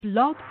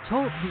Blog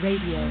Talk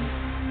Radio.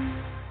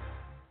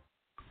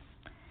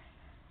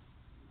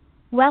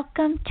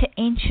 Welcome to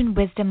Ancient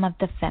Wisdom of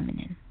the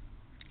Feminine,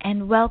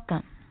 and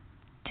welcome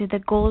to the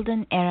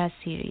Golden Era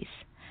series,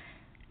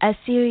 a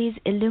series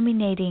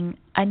illuminating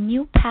a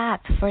new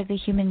path for the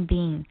human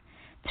being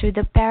through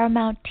the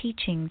paramount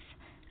teachings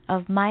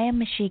of Maya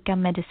Mexica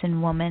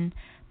medicine woman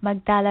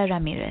Magdala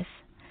Ramirez.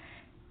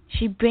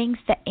 She brings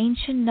the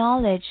ancient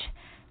knowledge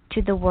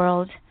to the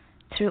world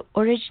through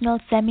original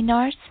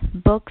seminars,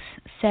 books,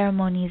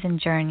 ceremonies, and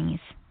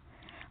journeys.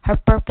 Her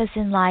purpose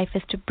in life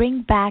is to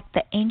bring back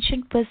the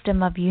ancient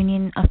wisdom of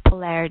union of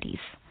polarities.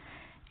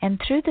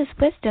 And through this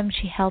wisdom,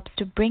 she helps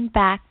to bring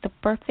back the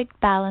perfect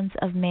balance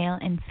of male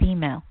and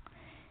female.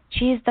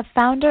 She is the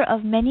founder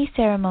of many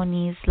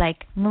ceremonies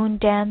like Moon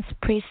Dance,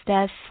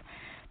 Priestess,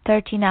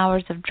 13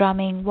 Hours of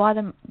Drumming,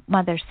 Water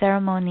Mother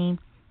Ceremony.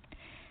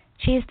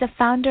 She is the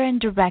founder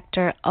and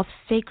director of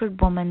Sacred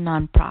Woman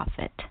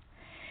Nonprofit.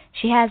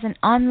 She has an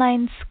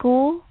online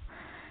school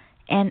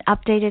and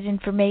updated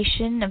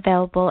information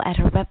available at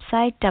her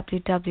website,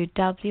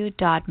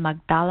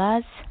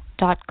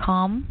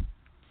 www.magdalas.com.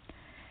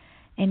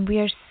 And we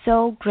are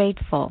so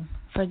grateful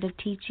for the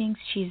teachings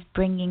she's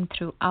bringing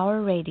through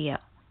our radio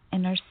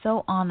and are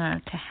so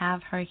honored to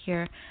have her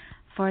here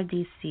for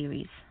this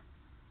series.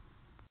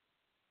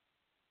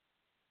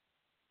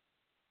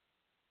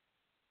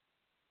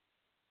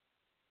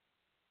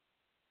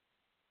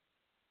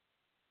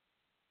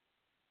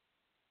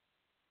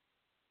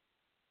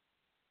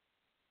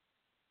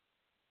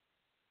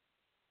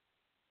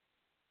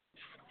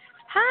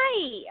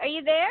 Hi, are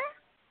you there?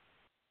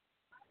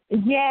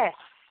 Yes,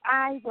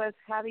 I was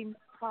having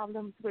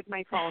problems with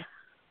my phone.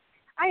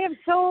 I am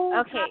so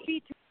happy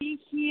to be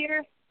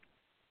here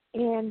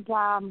and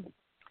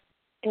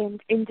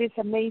in this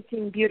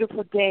amazing,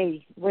 beautiful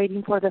day,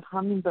 waiting for the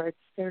hummingbirds.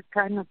 They're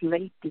kind of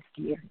late this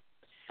year.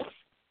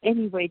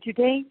 Anyway,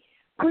 today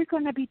we're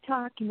going to be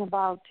talking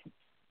about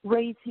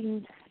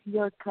raising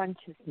your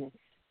consciousness.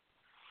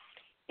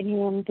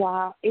 And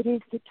it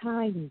is the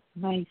time,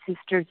 my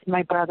sisters,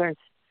 my brothers.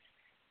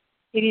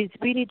 It is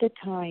really the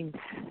time.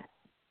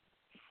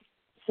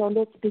 So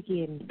let's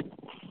begin.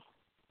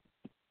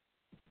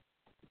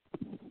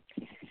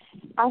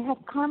 I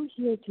have come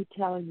here to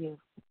tell you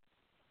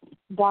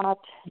that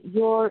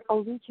your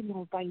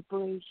original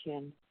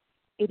vibration,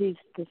 it is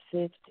the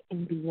fifth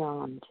and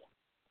beyond.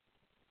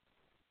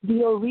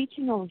 The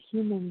original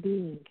human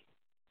being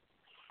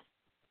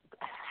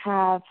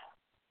have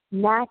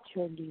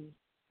naturally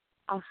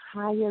a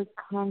higher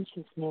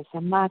consciousness, a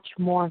much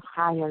more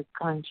higher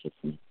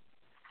consciousness.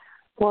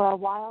 For a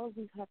while,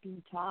 we have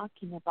been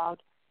talking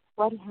about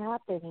what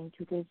happened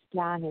into this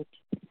planet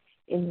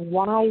and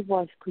why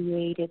was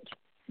created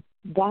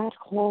that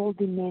whole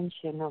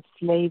dimension of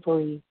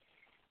slavery.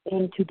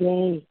 And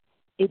today,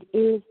 it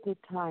is the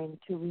time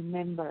to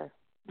remember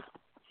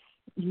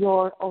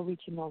your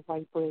original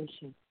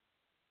vibration.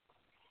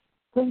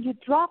 When you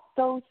drop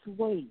those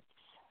weights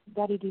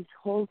that it is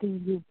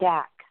holding you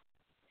back,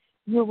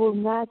 you will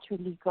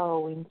naturally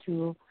go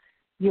into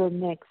your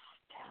next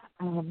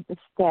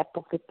step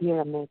of the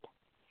pyramid.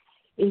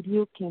 If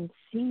you can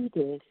see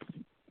this,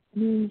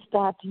 means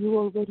that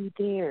you're already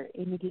there,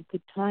 and it is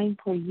the time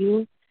for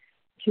you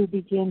to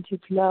begin to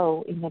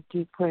flow in a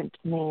different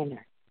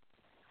manner.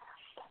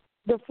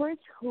 The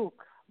first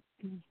hook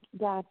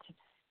that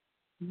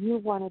you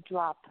want to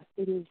drop,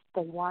 it is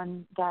the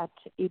one that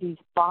it is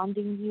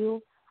bonding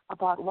you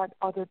about what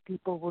other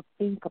people will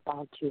think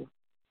about you.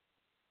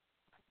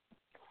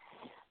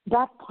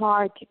 That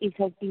part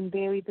has been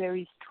very,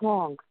 very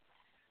strong.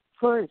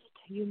 First,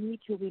 you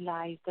need to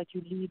realize that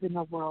you live in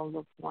a world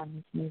of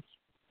oneness.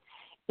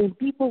 And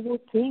people will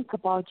think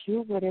about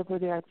you whatever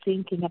they are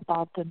thinking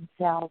about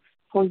themselves,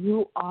 for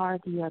you are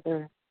the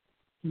other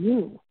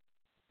you.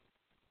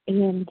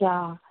 And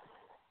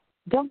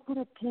don't put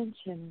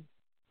attention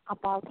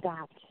about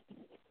that.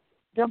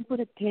 Don't put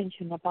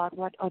attention about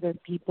what other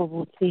people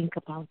will think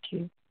about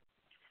you.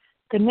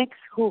 The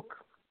next hook,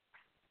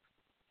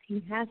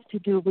 it has to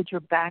do with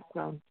your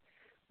background,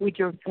 with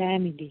your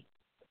family,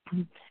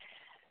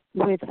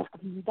 with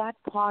that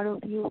part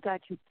of you that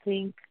you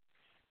think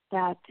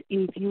that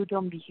if you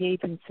don't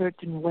behave in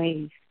certain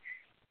ways,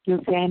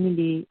 your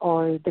family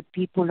or the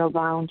people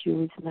around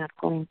you is not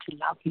going to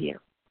love you.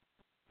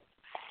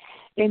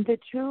 And the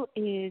truth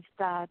is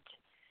that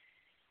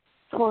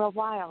for a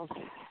while,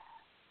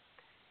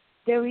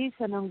 there is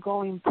an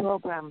ongoing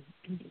program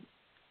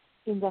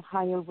in the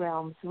higher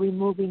realms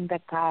removing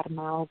the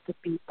karma of the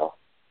people.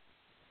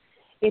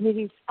 And it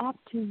is up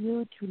to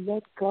you to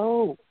let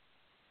go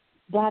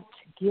that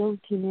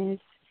guiltiness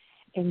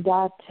and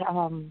that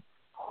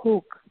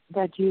hook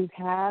that you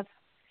have,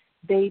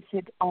 base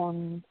it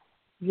on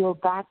your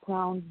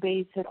background,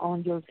 base it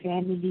on your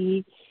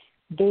family,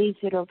 base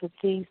it on the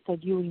things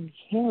that you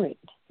inherit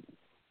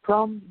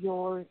from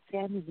your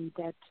family,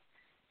 that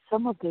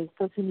some of this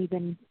doesn't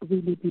even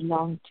really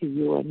belong to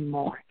you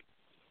anymore.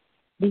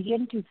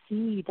 Begin to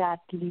see that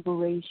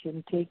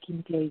liberation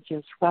taking place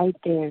just right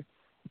there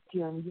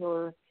on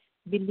your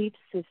belief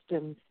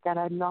systems that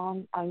are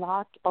long. A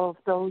lot of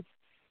those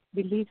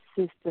belief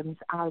systems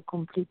are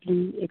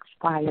completely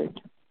expired.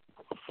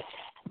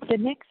 The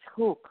next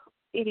hook,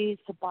 it is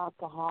about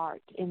the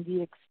heart and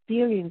the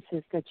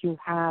experiences that you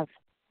have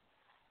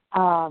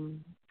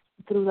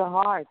through the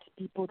heart,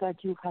 people that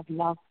you have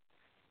loved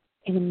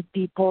and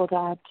people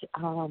that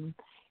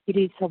it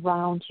is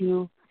around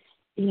you.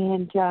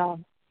 And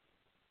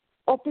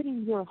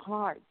opening your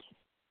heart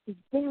is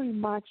very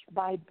much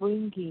by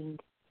bringing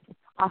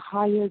a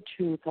higher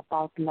truth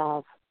about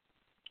love.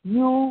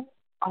 You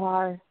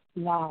are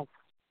love.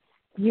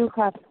 You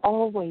have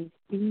always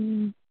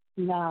been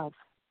love.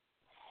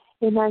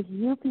 And as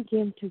you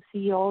begin to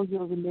see all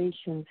your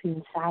relations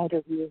inside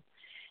of you,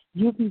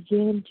 you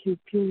begin to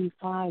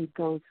purify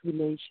those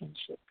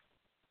relationships.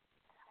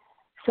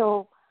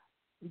 So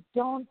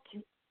don't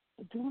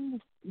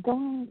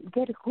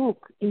get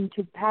hooked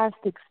into past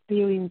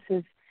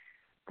experiences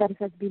that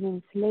has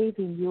been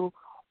enslaving you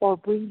or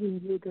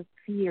bringing you the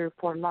fear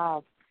for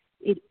love.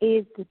 It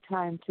is the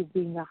time to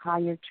bring a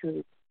higher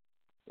truth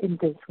in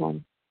this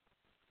one.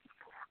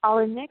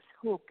 Our next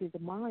hook is the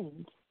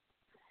mind.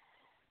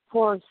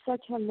 For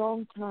such a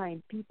long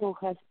time, people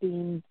have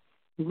been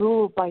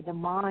ruled by the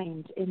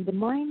mind, and the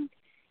mind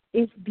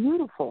is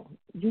beautiful.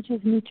 You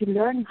just need to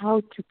learn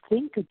how to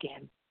think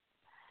again.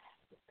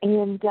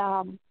 And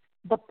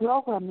the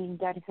programming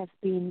that has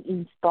been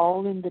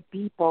installed in the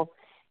people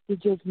is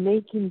just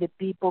making the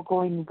people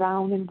going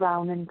round and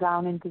round and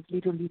round in these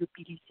little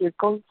bitty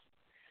circles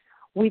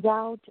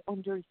without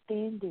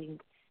understanding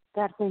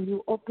that when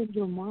you open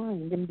your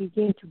mind and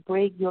begin to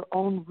break your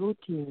own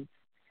routines,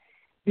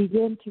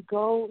 begin to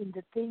go in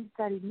the things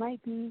that it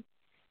might be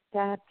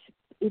that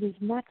it is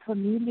not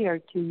familiar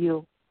to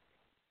you,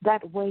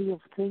 that way of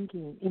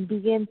thinking, and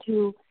begin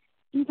to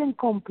even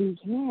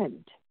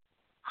comprehend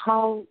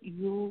how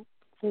you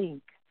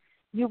think,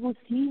 you will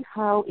see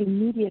how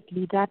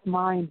immediately that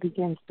mind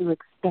begins to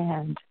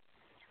expand.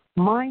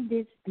 Mind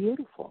is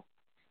beautiful,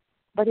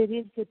 but it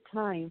is the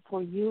time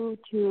for you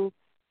to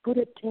put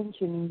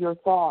attention in your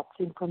thoughts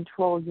and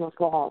control your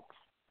thoughts.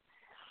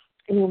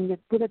 And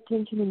put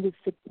attention in the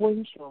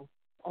sequential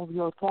of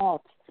your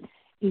thoughts.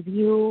 If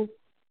you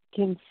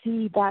can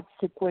see that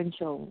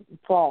sequential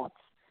thoughts,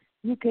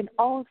 you can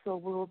also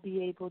will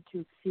be able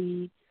to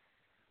see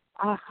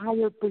a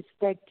higher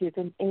perspective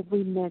in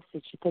every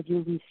message that you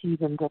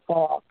receive in the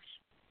thoughts.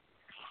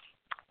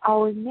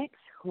 Our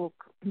next hook,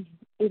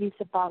 it is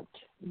about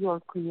your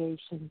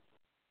creation.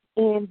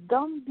 And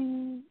don't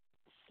be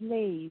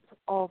slave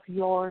of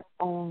your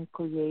own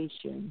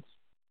creations.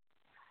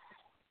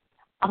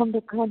 On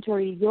the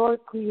contrary, your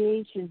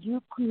creations,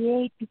 you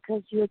create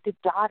because you're the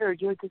daughter,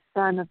 you're the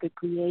son of the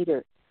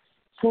Creator.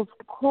 So,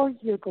 of course,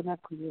 you're going to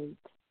create.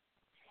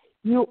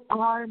 You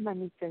are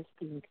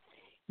manifesting.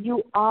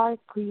 You are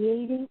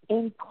creating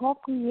and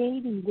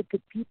co-creating with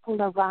the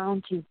people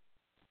around you.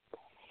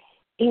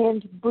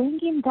 And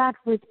bringing that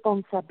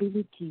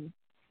responsibility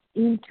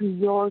into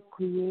your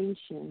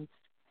creations,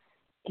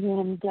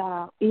 and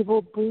it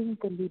will bring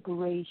the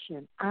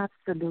liberation,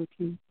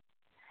 absolutely.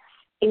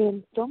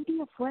 And don't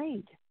be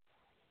afraid,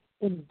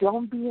 and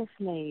don't be a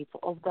slave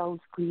of those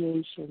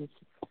creations.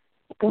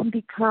 Don't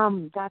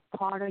become that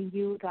part of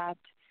you that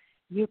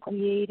you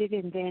created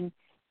and then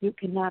you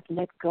cannot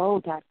let go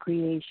of that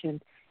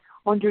creation.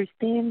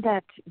 Understand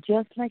that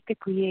just like the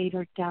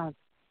Creator does,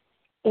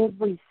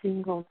 every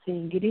single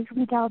thing, it is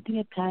without the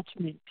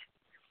attachment.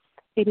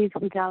 It is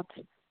without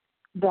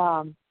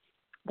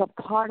the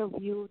part of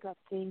you that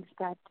thinks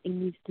that it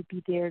needs to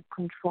be there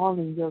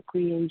controlling your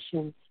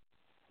creations.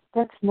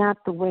 That's not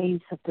the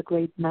ways of the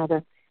Great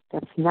Mother.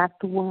 That's not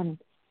the one.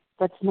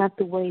 That's not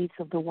the ways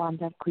of the one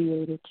that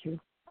created you.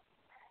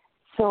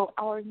 So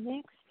our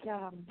next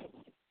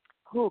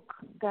hook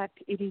that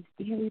it is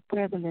very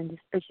prevalent,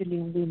 especially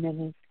in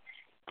women, is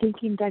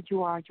thinking that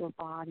you are your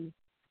body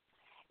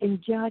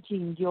and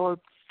judging your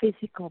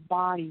physical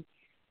body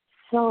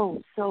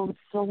so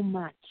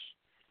much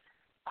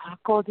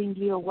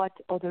accordingly to what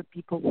other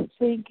people will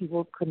think. You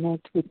will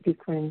connect with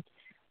different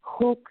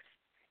hooks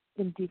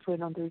and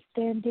different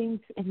understandings,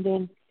 and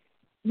then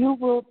you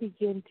will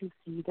begin to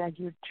see that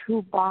your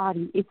true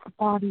body is a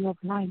body of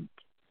light,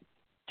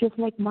 just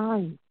like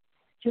mine,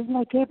 just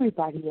like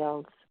everybody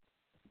else.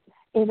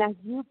 And as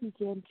you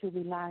begin to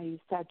realize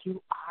that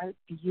you are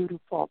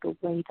beautiful the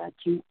way that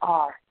you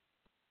are,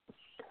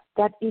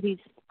 that it is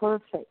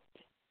perfect,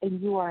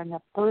 and you are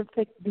a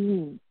perfect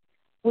being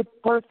with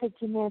perfect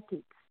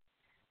genetics,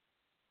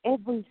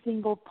 every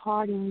single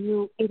part in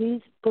you, it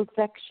is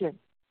perfection,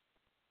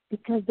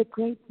 because the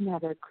Great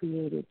Mother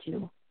created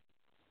you.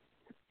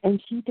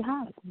 And she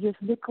does. Just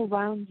look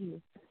around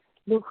you.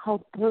 Look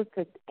how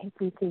perfect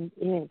everything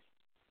is.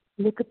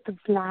 Look at the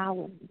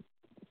flowers.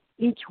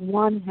 Each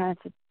one has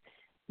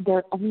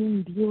their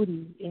own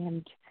beauty,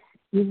 and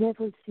you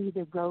never see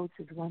the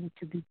roses wanting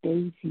to be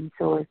daisies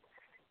or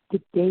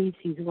the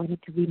daisies wanting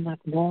to be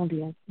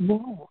magnolias.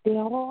 No, they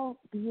are all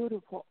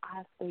beautiful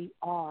as they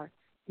are,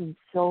 and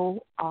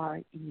so are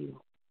you.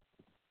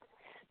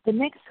 The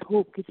next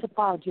hook is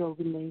about your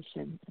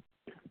relations.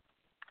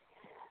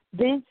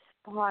 This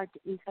part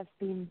has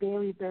been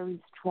very, very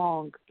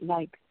strong,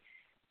 like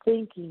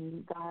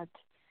thinking that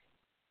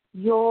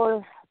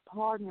your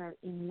partner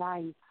in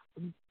life,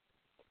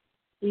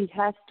 it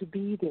has to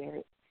be there,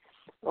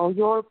 or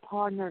your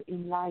partner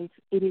in life,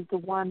 it is the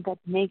one that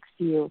makes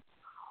you,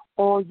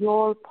 or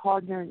your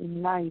partner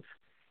in life,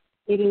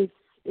 it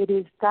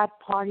is that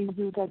part in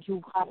you that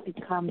you have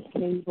become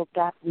slave of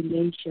that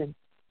relation.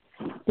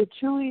 The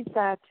truth is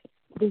that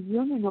the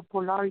union of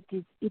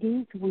polarities, it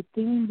is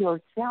within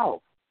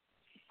yourself.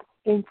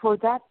 And for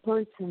that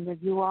person that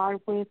you are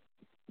with,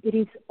 it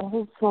is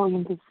also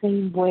in the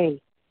same way.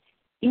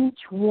 Each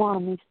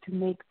one is to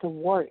make the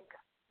work,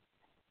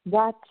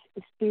 that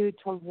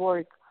spiritual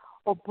work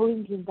of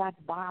bringing that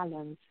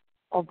balance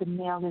of the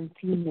male and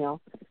female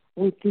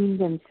within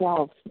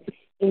themselves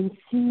and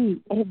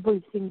see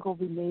every single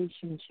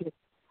relationship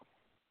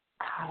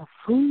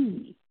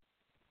free,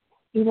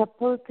 in a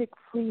perfect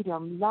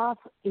freedom. Love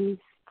is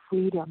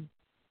freedom.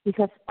 It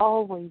has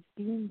always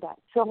been that.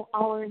 So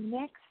our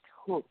next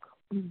hook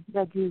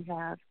that you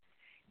have,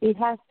 it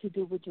has to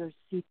do with your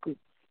secrets.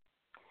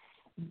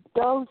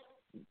 Those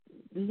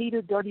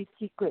little dirty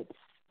secrets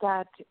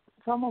that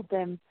some of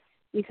them,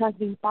 it has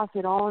been passed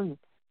on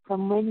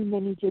from many,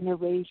 many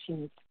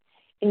generations.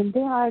 And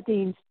they are the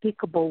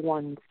unspeakable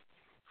ones.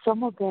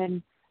 Some of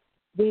them,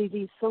 they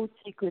be so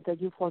secret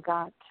that you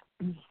forgot.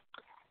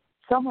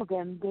 Some of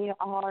them, they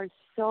are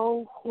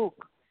so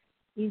hooked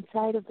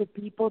inside of the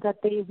people that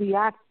they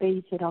react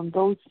based on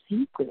those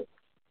secrets.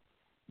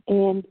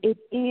 And it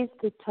is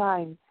the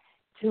time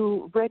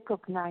to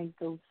recognize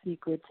those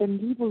secrets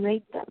and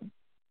liberate them.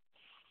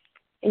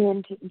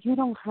 And you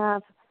don't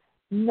have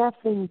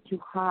nothing to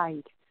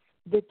hide.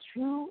 The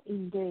truth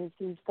in this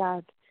is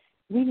that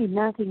really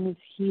nothing is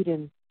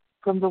hidden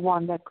from the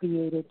one that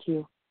created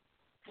you.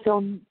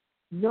 So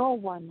no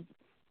one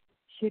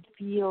should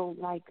feel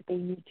like they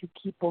need to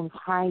keep on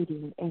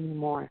hiding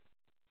anymore.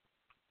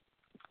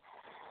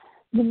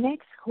 The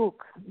next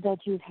hook that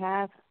you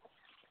have,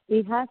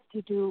 it has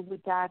to do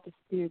with that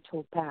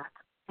spiritual path.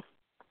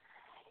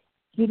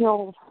 You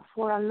know,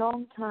 for a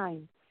long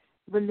time,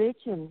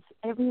 religions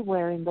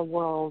everywhere in the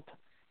world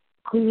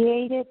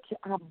created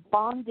a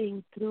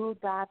bonding through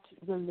that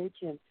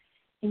religion.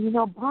 And, you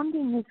know,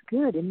 bonding is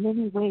good in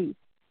many ways.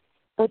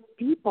 But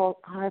people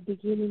are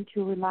beginning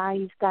to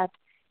realize that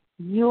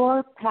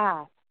your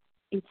path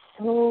is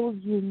so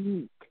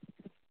unique.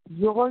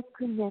 Your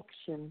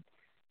connection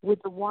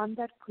with the one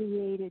that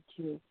created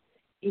you,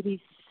 it is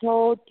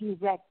so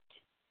direct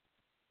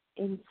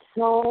and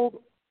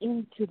so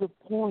into the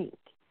point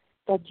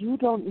that you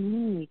don't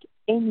need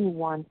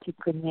anyone to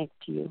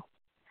connect you.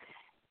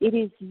 It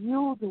is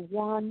you, the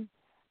one,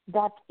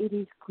 that it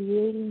is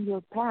creating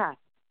your path.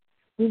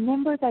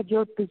 Remember that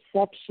your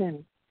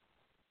perception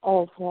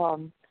of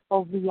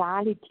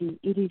reality,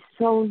 it is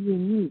so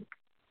unique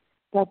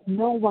that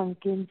no one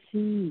can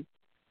see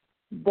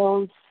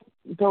those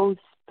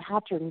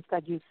patterns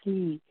that you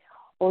see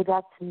or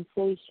that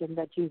sensation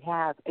that you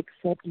have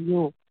except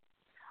you.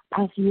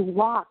 As you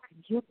walk,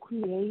 you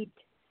create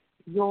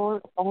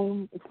your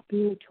own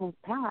spiritual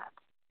path.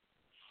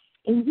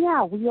 And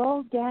yeah, we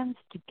all dance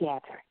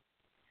together.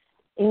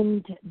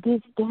 And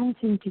this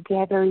dancing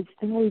together is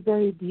very,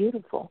 very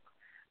beautiful.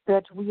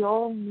 That we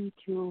all need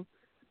to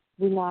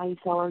realize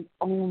our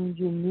own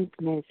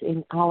uniqueness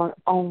and our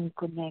own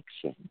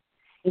connection.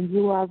 And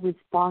you are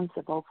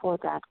responsible for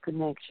that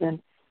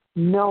connection.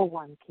 No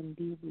one can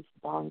be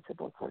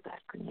responsible for that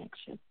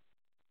connection.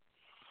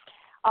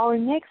 Our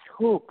next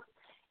hook,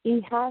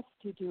 it has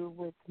to do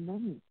with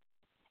money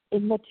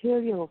and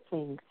material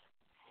things.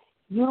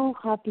 You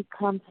have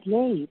become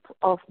slave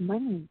of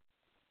money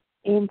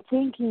and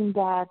thinking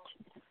that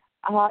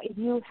if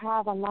you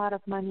have a lot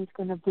of money, it's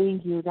going to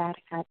bring you that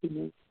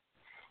happiness.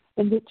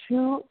 And the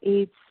truth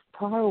is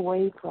far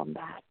away from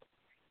that.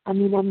 I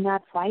mean, I'm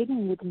not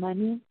fighting with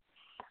money.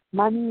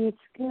 Money is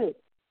good.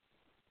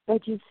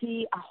 But you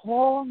see, a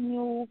whole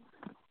new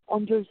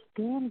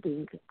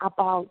understanding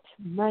about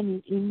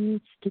money, it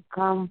needs to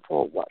come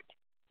forward.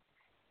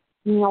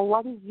 You know,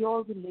 what is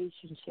your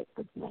relationship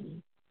with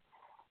money?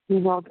 You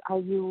know, are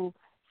you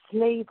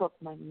slave of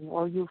money,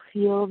 or you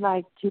feel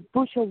like to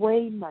push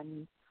away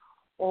money,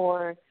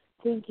 or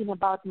thinking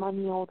about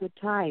money all the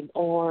time,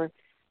 or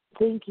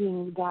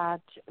thinking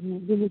that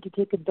you need to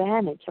take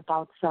advantage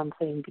about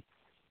something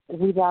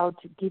without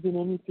giving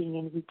anything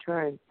in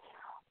return?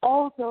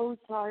 All those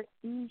are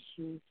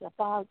issues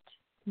about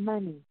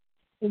money,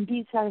 and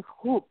these are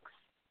hooks.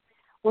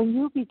 When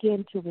you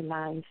begin to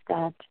realize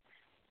that,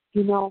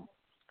 you know,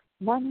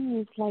 money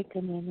is like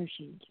an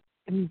energy,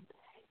 and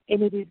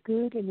it is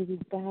good and it is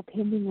bad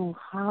depending on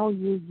how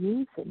you're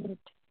using it,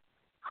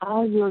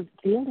 how you're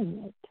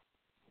feeling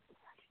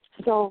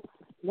it. So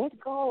let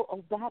go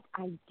of that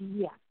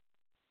idea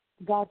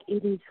that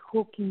it is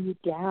hooking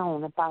you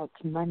down about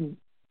money.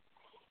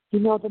 You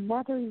know, the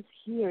mother is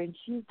here, and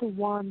she's the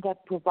one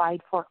that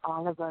provides for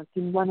all of us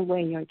in one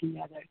way or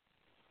the other.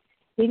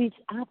 It is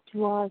up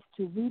to us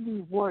to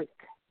really work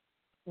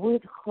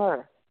with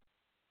her,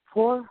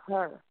 for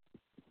her,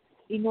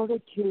 in order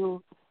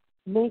to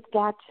make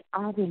that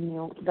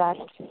avenue that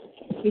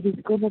it is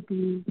going to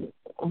be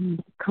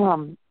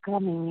coming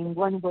in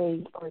one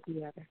way or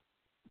the other.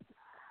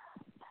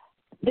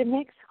 The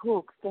next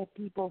hook that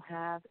people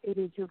have, it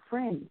is your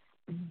friends.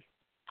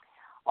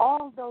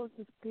 All those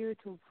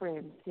spiritual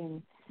friends,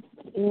 and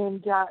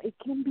it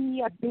can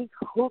be a big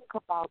hook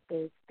about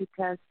this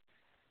because,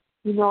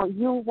 you know,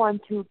 you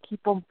want to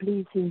keep on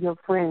pleasing your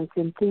friends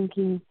and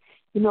thinking,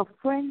 you know,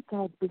 friends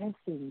are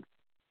blessings.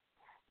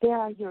 They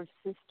are your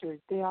sisters.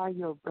 They are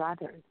your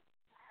brothers.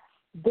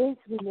 This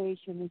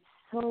relation is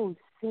so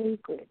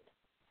sacred.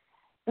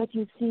 But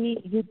you see,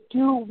 you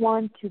do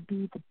want to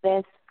be the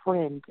best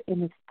friend,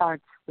 and it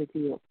starts with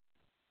you.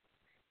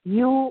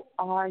 You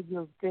are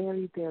your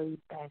very, very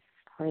best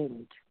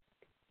friend.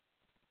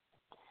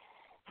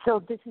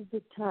 So this is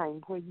the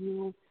time where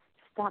you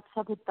stop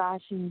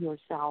sabotaging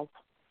yourself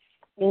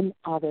and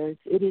others.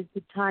 It is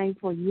the time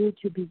for you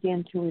to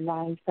begin to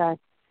realize that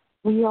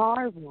we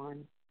are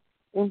one,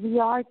 and we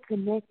are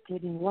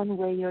connected in one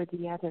way or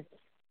the other,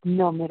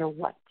 no matter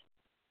what.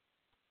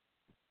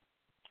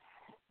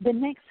 The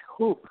next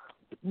hook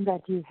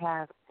that you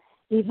have,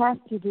 it has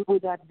to do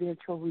with that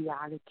virtual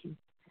reality.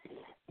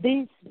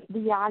 This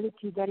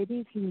reality that it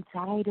is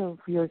inside of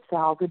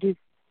yourself, it is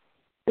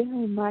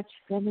very much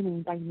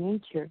feminine by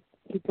nature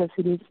because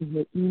it is in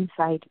the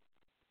inside.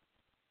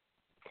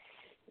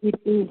 It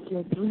is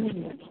your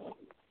dream.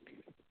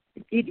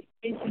 It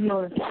is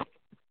your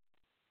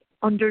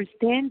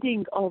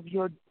understanding of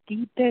your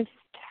deepest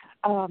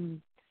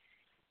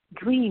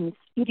dreams.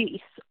 It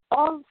is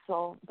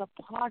also the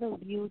part of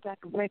you that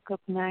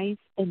recognizes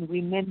and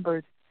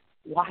remembers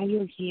why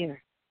you're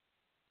here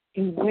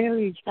and where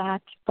is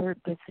that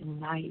purpose in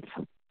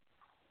life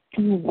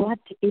and what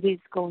it is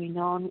going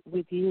on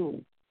with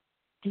you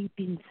deep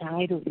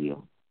inside of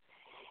you.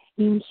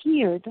 In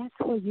here, that's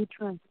where you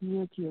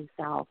transmute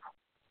yourself.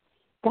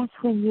 That's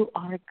when you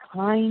are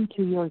kind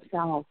to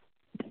yourself,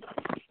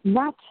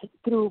 not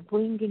through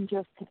bringing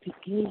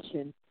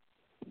justification,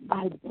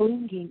 by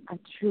bringing a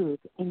truth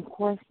and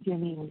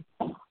questioning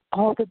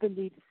all the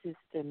belief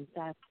systems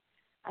that,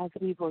 as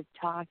we were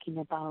talking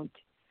about,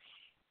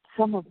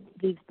 some of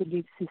these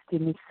belief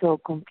systems is so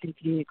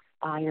completely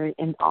expired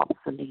and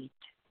obsolete.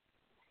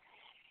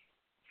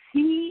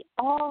 See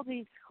all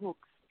these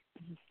hooks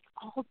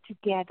all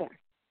together,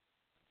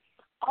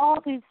 all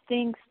these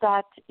things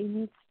that it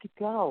needs to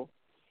go,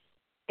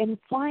 and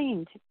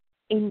find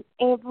in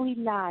every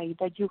lie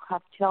that you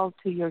have told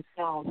to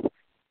yourself,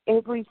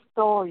 every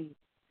story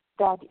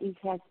that it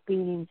has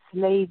been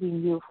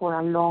enslaving you for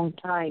a long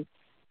time,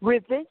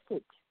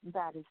 revisit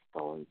that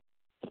story.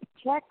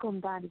 Check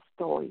on that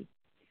story.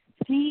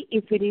 See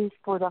if it is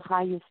for the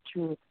highest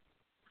truth.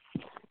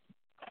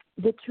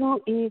 The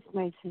truth is,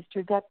 my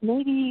sister, that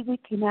maybe we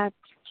cannot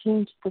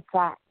change the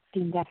fact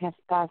thing that has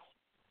passed,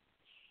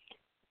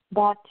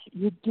 but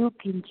you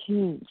can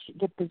change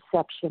the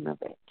perception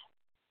of it.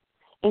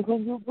 And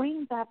when you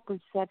bring that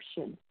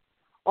perception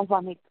of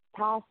a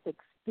past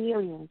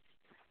experience,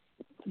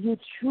 you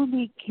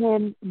truly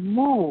can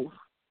move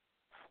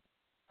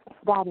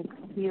that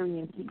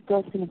experience. It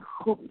doesn't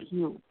hook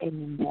you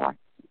anymore.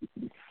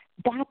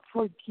 That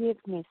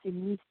forgiveness, it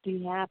needs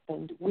to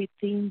happen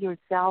within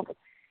yourself.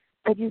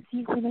 But you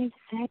see, when I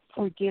said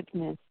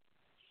forgiveness,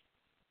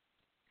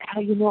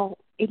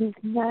 it is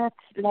not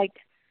like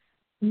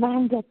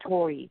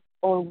mandatory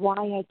or why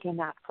I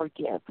cannot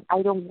forgive.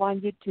 I don't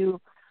want you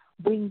to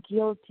bring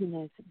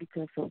guiltiness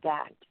because of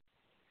that.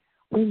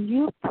 When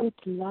you put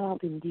love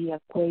in the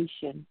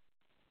equation,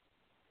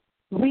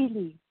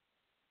 really,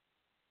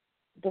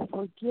 the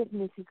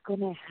forgiveness is going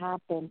to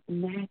happen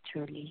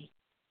naturally.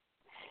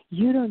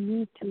 You don't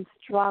need to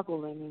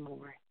struggle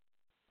anymore.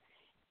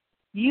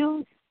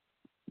 Use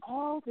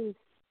all these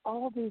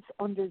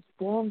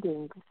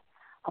understandings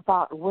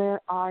about where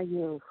are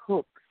your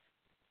hooks,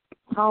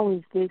 how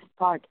is this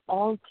part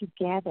all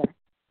together,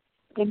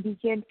 and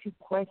begin to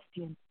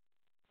question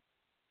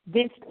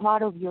this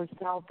part of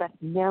yourself that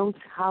knows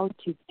how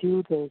to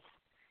do this.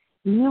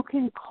 You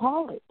can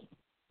call it.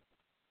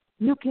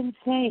 You can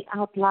say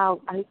out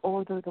loud, I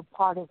order the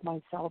part of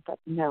myself that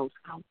knows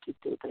how to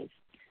do this,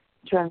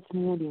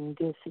 transmuting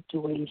this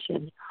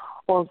situation,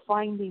 or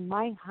finding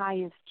my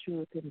highest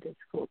truth in this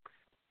hooks.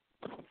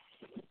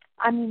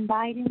 I'm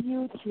inviting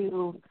you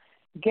to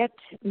get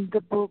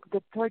the book,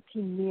 The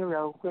 13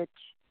 Mirror, which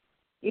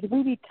it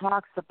really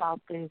talks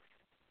about this.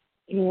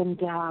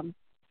 And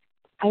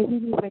I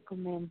really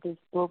recommend this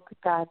book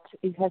that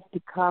it has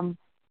become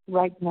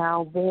right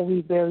now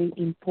very, very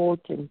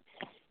important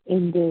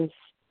in this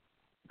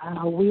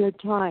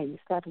weird times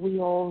that we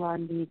all are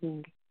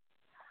living.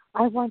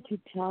 I want to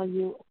tell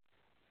you,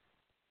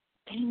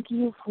 thank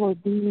you for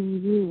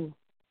being you.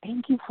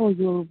 Thank you for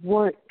your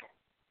work.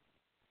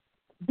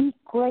 Be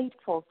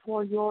grateful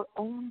for your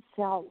own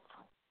self.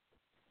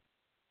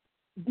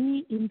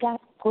 Be in that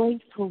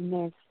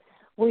gratefulness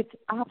with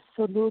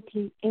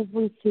absolutely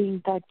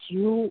everything that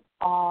you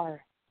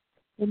are,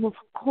 and of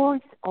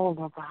course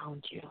all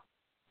around you.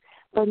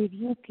 But if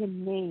you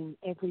can name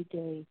every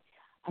day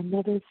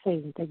another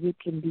thing that you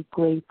can be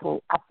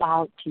grateful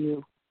about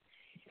you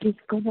is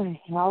going to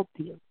help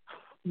you.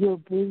 You're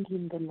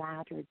bringing the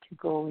ladder to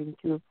go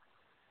into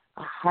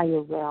a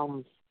higher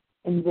realms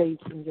and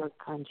raising your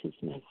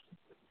consciousness.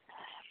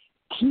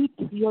 Keep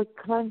your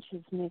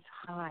consciousness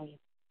high.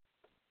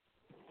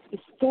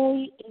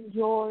 Stay in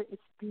your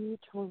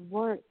spiritual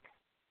work.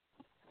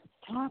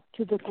 Talk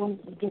to the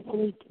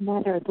Great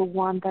Mother, the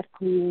one that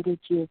created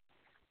you,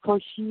 for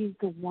she is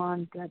the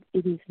one that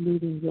it is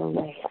leading your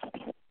way.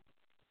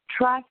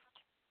 Trust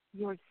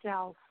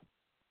yourself.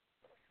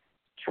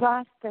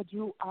 Trust that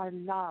you are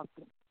loved.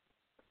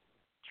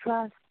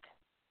 Trust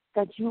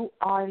that you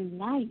are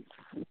life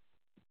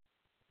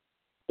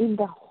in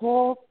the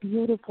whole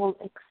beautiful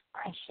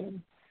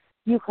expression.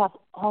 You have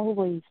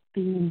always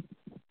been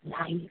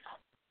life.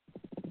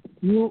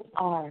 You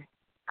are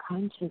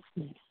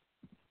consciousness.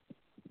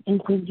 And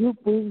when you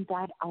bring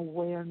that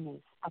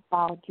awareness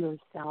about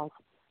yourself,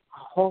 a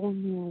whole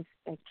new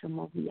spectrum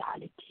of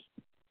reality.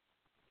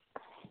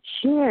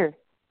 Share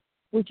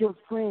with your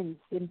friends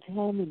and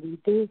family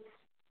this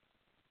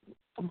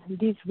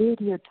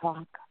radio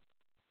talk.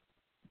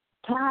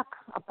 Talk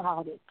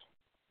about it.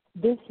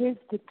 This is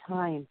the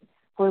time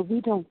where we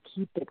don't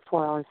keep it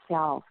for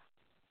ourselves.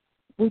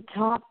 We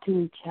talk to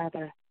each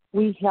other.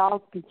 We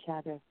help each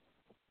other.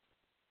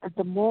 At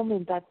the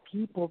moment that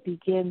people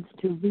begin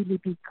to really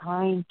be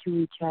kind to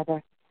each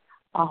other,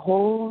 a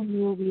whole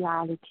new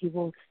reality you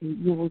will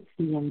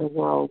see in the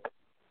world.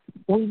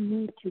 We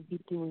need to be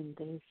doing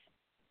this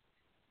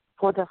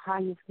for the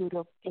highest good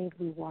of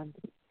everyone.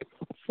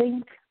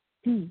 Think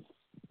peace.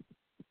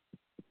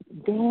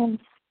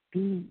 Dance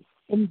peace.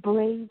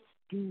 Embrace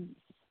peace.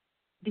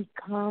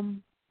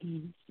 Become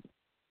peace.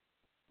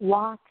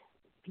 Walk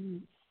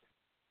peace.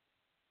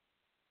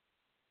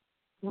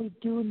 We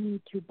do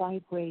need to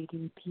vibrate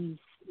in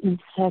peace in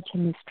such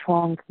a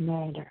strong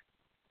manner.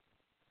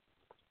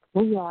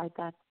 We are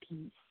that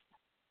peace.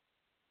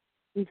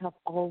 We have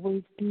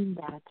always been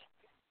that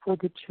for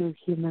the true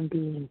human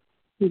being.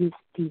 It is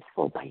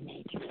peaceful by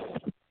nature.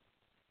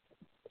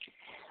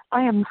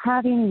 I am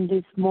having in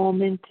this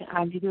moment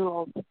a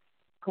little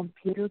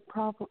computer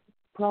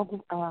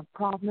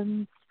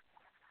problems,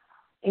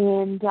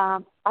 and I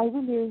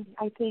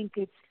think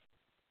it's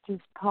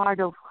just part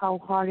of how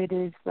hard it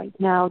is right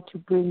now to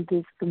bring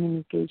this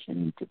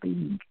communication into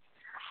being.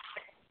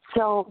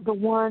 So the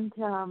one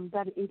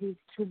that it is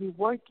truly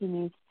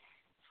working is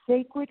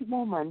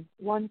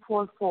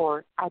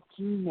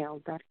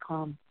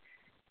sacredwoman144@gmail.com.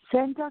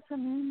 Send us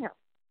an email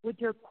with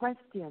your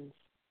questions.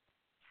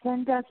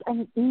 Send us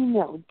an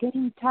email. Get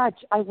in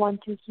touch. I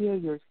want to hear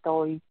your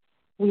story.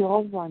 We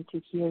all want to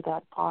hear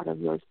that part of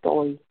your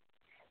story.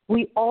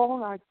 We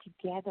all are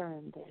together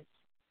in this.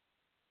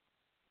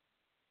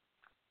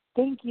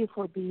 Thank you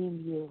for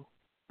being you.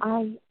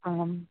 I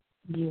am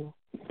you.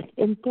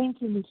 And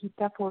thank you,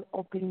 Mijita, for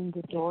opening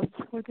the doors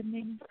for the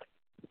men.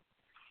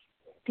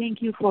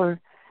 Thank you for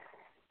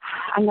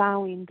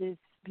allowing this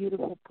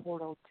beautiful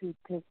portal to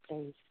take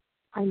place.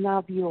 I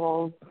love you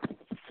all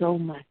so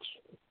much.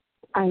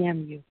 I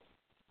am you,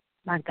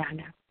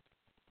 Magdala.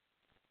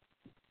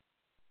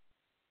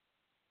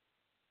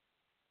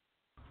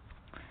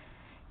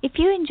 If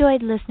you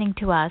enjoyed listening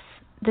to us,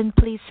 then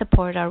please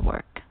support our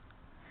work.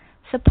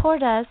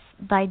 Support us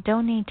by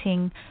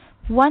donating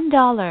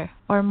 $1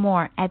 or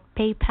more at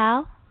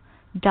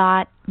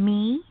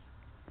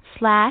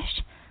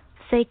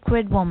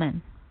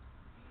paypal.me/sacredwoman.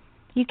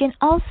 You can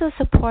also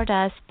support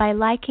us by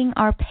liking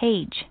our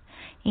page,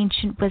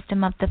 Ancient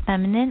Wisdom of the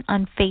Feminine,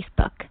 on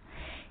Facebook,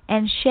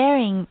 and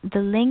sharing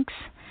the links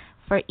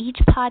for each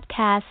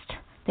podcast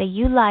that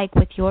you like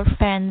with your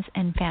friends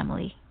and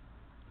family.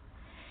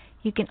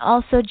 You can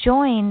also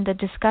join the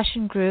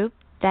discussion group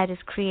that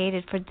is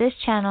created for this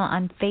channel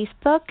on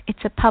Facebook.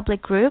 It's a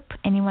public group.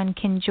 Anyone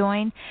can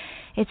join.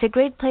 It's a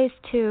great place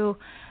to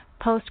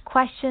post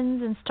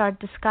questions and start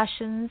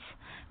discussions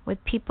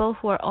with people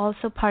who are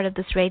also part of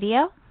this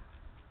radio.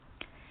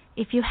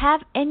 If you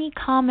have any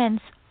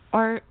comments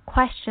or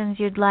questions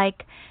you'd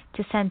like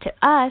to send to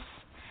us,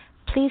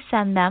 please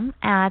send them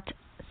at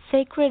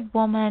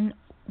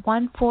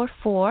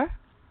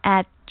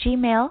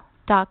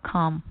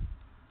sacredwoman144@gmail.com.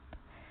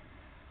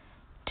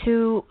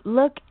 To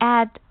look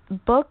at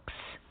books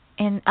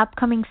and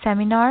upcoming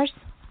seminars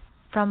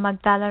from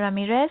Magdala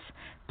Ramirez,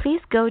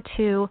 please go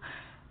to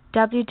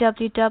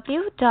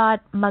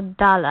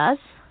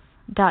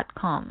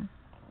www.magdalas.com,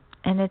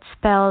 and it's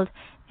spelled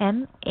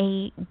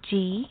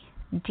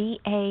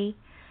Magdalas.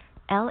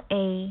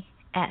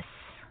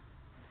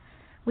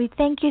 We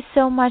thank you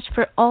so much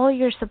for all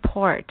your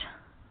support,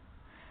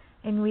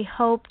 and we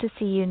hope to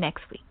see you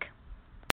next week.